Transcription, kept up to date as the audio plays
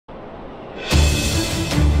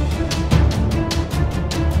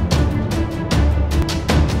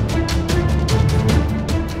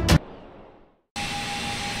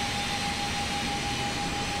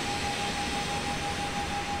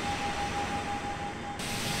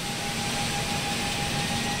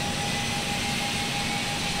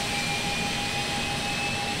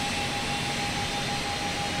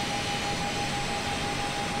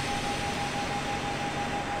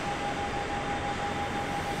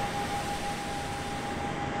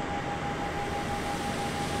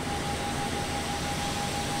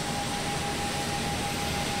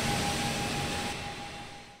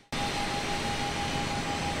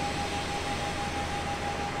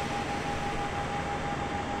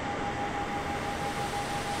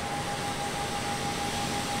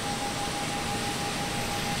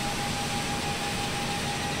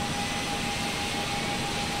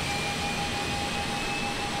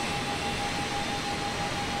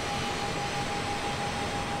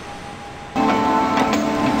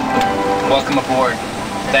Welcome aboard.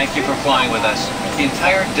 Thank you for flying with us. The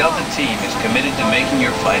entire Delta team is committed to making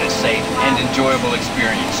your flight a safe and enjoyable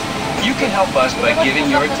experience. You can help us by giving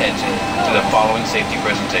your attention to the following safety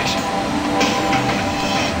presentation.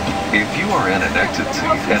 If you are in an exit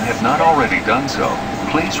seat and have not already done so,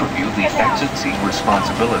 please review the exit seat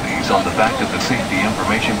responsibilities on the back of the safety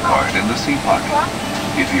information card in the seat pocket.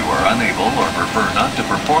 If you are unable or prefer not to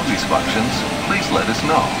perform these functions, please let us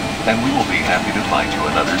know, and we will be happy to find you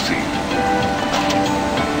another seat.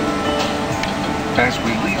 As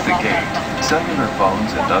we leave the gate, cellular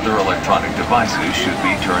phones and other electronic devices should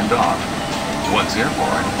be turned off. Once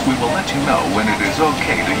airborne, we will let you know when it is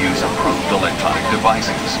okay to use approved electronic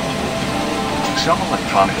devices. Some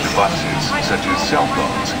electronic devices, such as cell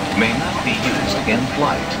phones, may not be used in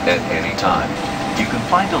flight at any time. You can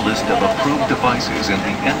find a list of approved devices in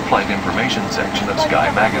the in-flight information section of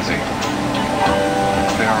Sky Magazine.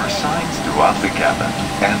 There are signs throughout the cabin,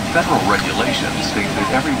 and federal regulations state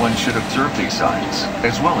that everyone should observe these signs,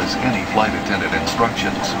 as well as any flight attendant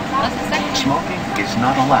instructions. Smoking is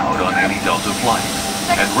not allowed on any Delta flight,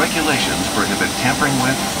 and regulations prohibit tampering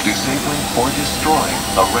with, disabling, or destroying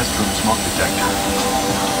a restroom smoke detector.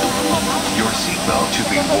 Your seatbelt should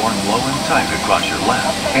be worn low and tight across your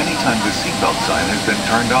lap anytime the seatbelt sign has been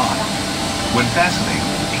turned on. When fastening,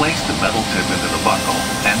 place the metal tip into the buckle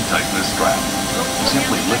and tighten the strap.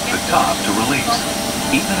 Simply lift the top to release.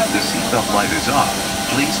 Even if the seatbelt light is off,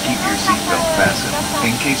 please keep your seatbelt fastened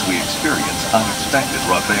in case we experience unexpected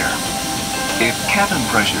rough air. If cabin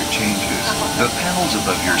pressure changes, the panels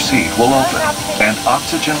above your seat will open and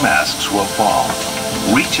oxygen masks will fall.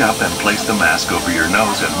 Reach up and place the mask over your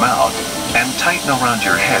nose and mouth and tighten around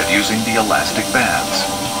your head using the elastic bands.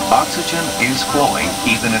 Oxygen is flowing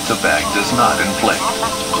even if the bag does not inflate.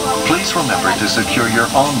 Please remember to secure your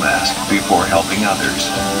own mask before helping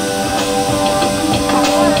others.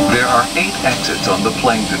 There are 8 exits on the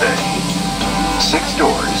plane today. 6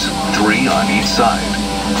 doors, 3 on each side,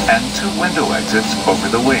 and 2 window exits over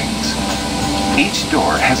the wings. Each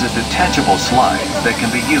door has a detachable slide that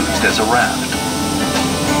can be used as a raft.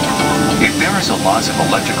 If there is a loss of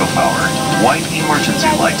electrical power, white emergency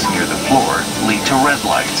lights near the floor lead to red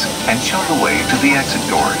lights and show the way to the exit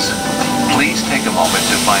doors. Please take a moment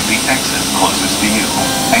to find the exit closest to you,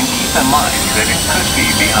 and keep in mind that it could be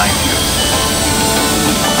behind you.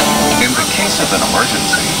 In the case of an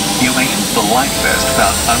emergency, you may use the life vest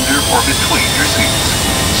found under or between your seats.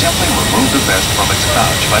 Simply remove the vest from its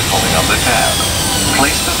pouch by pulling on the tab.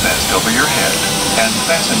 Place the vest over your head and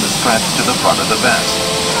fasten the straps to the front of the vest.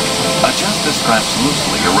 Adjust the straps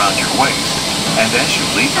loosely around your waist, and as you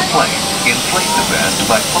leave the plane, inflate the vest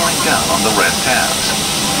by pulling down on the red tabs.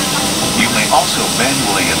 You may also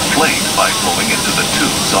manually inflate by pulling into the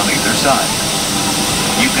tubes on either side.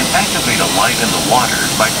 You can activate a light in the water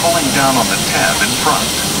by pulling down on the tab in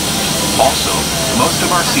front. Also, most of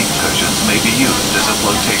our seat cushions may be used as a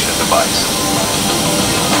flotation device.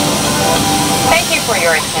 Thank you for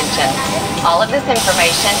your attention. All of this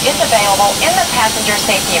information is available in the passenger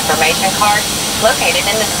safety information card located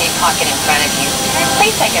in the seat pocket in front of you.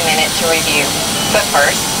 Please take a minute to review. But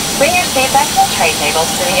first, bring your seat back to the tray tables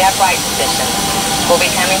to the upright position. We'll be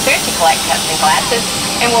coming through to collect cups and glasses,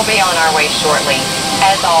 and we'll be on our way shortly.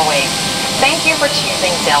 As always, thank you for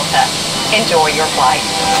choosing Delta. Enjoy your flight.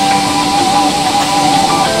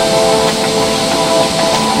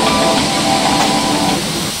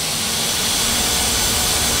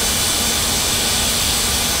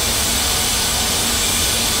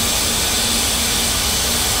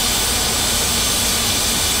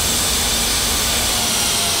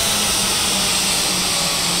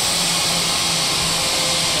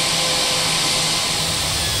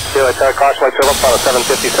 Caution light travel, pilot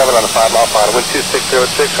 757 on a 5-mile final, wind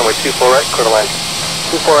 2606, runway 24 right, clear to land.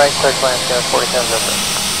 24 right, clear to land, 47 0.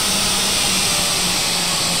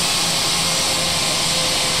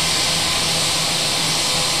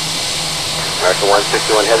 American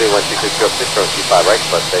 161 heavy, 12606, runway 25 right,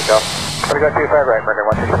 plus takeoff. Go 25 right, American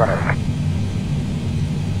 161 heavy.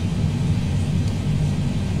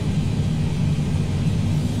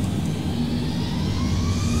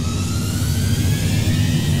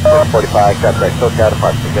 45, got right, so got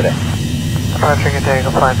departure, good day. Departure, good day,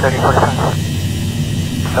 go flying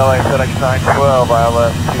 3045. LA FedEx 912,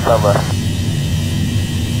 ILS 25 left.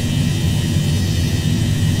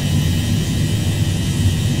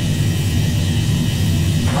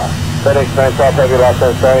 FedEx 912, heavy last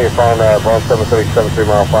time starting, you're following Boeing 737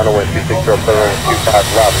 3-mile final, wind 260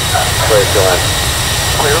 25 left, clear to land.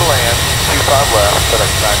 Clear to land, 25 left,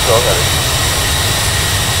 FedEx 912 heavy.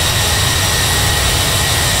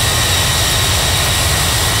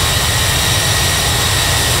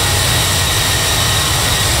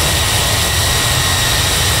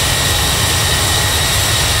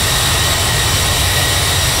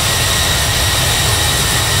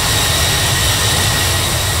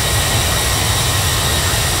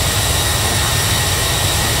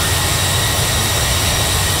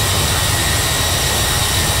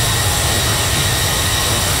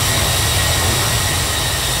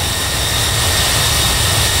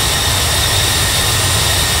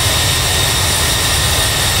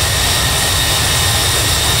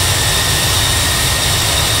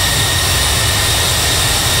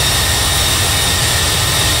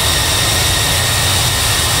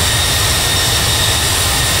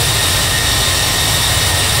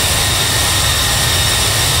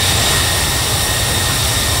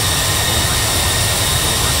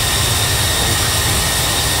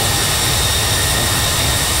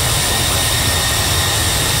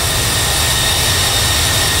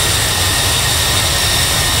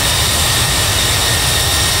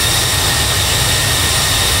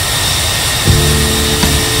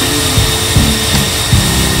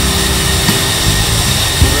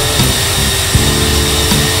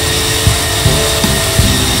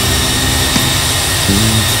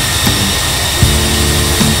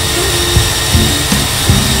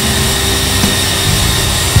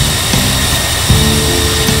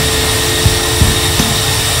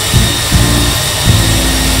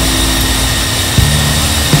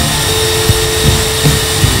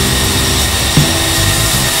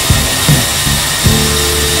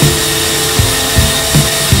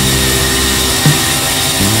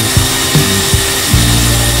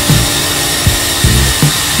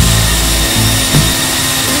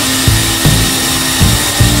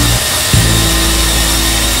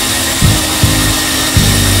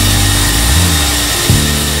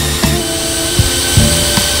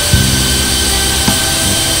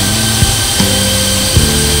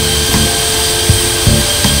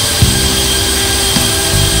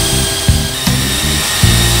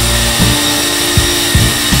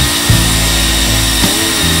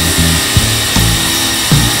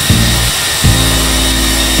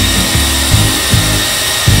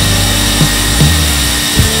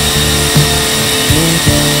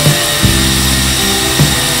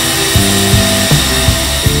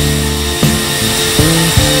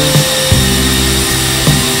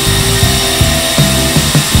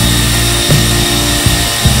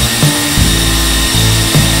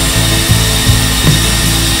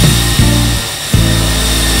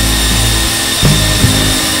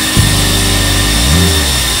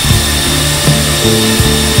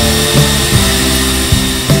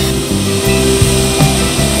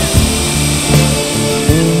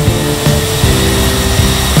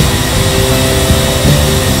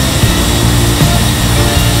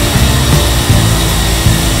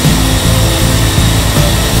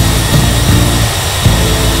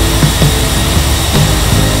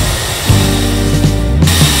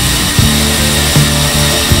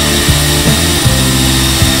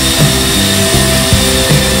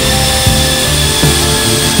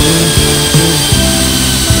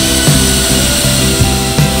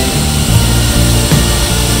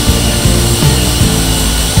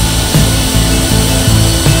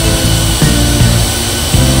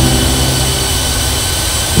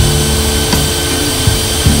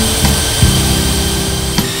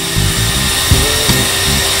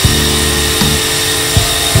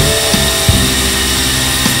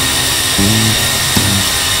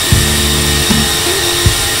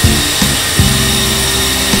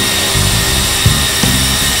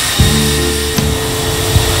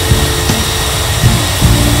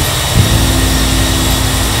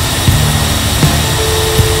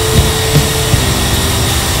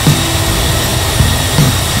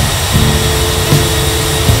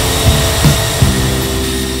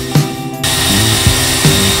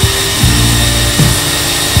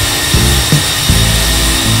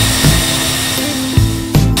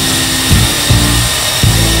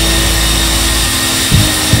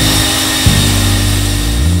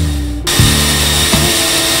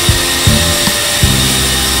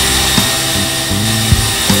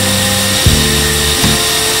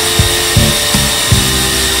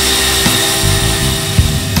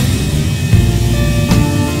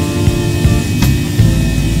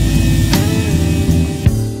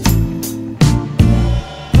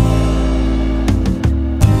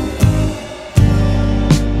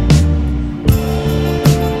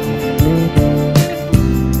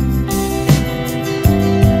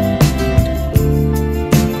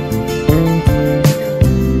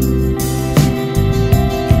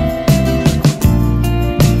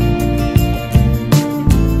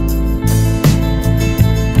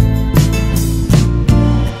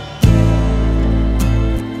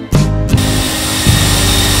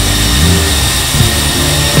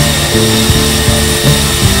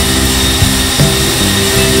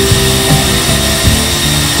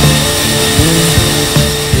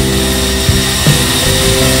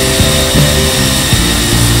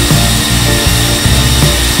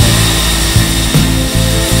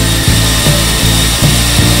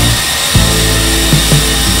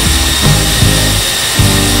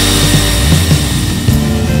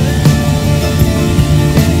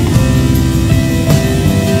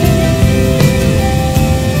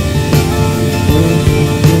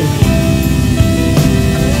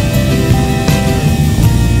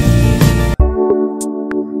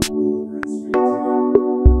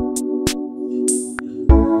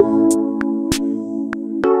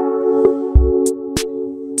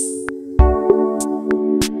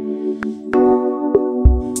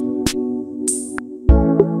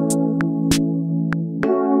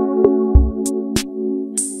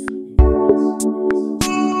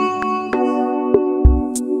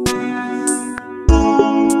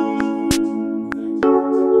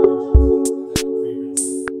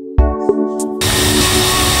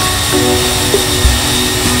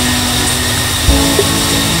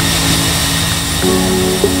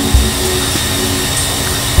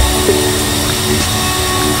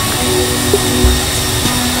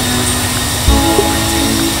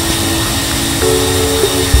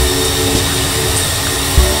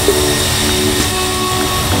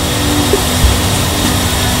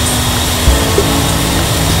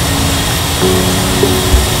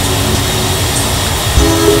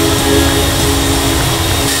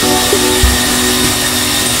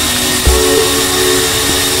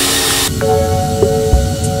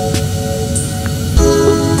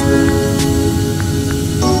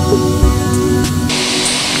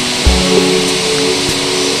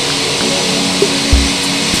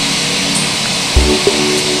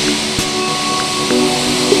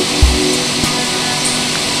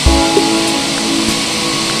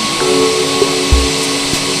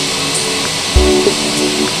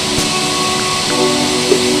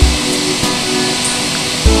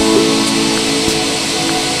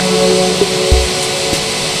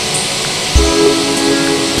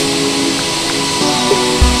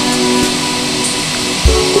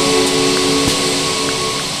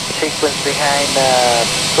 Sequence behind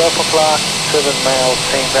 12 o'clock, 7 miles,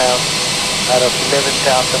 same route, out of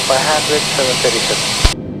 11,500, 737.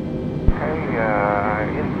 Hey,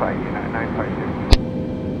 Insight, 952.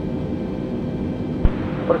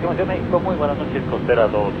 Aproximación México, muy buenas noches, costera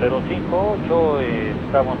 2058,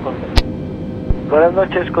 estamos con... Buenas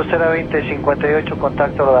noches, costera 2058,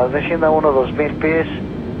 contacto radar, descienda 2000 pies,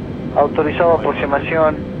 autorizado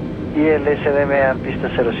aproximación y el SDMA pista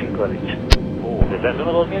 05 derecha. Descenso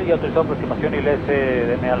 2000 y autorizado aproximación y el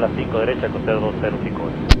SDMA a la 5 derecha, costera 205.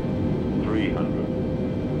 300.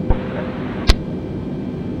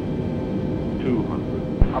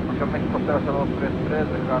 200. Aproximación México, costera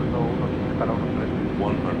 0233, dejando 150 a la 130.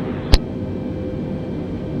 100.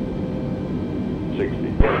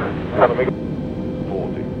 60.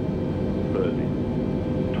 40, 30,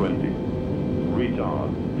 20,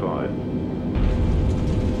 retard, 5.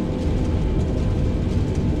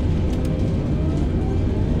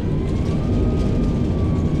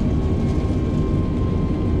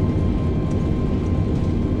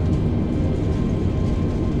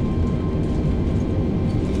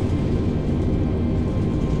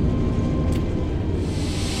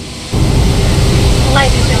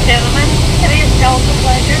 Ladies and gentlemen, it is Delta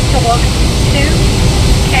pleasure to welcome you to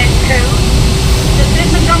Cancún. This is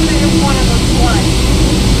the company point of this flight.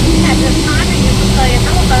 At this time, the use of cellular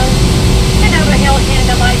telephones and overhead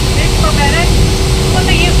devices is permitted, but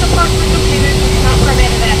the use of personal computers is not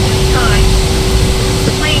permitted at this time.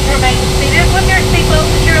 Please remain seated with your seatbelt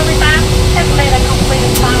securely fastened and made a complete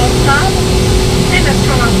and final stop, and then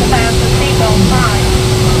turn off the fasten seatbelt sign.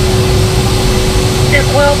 This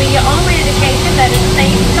will be your only indication that it's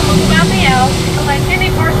safe to move about the aisle to collect any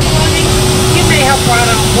personal belongings you may have brought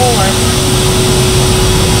on board.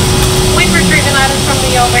 When retrieving items from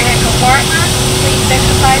the overhead compartment, please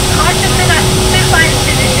exercise caution and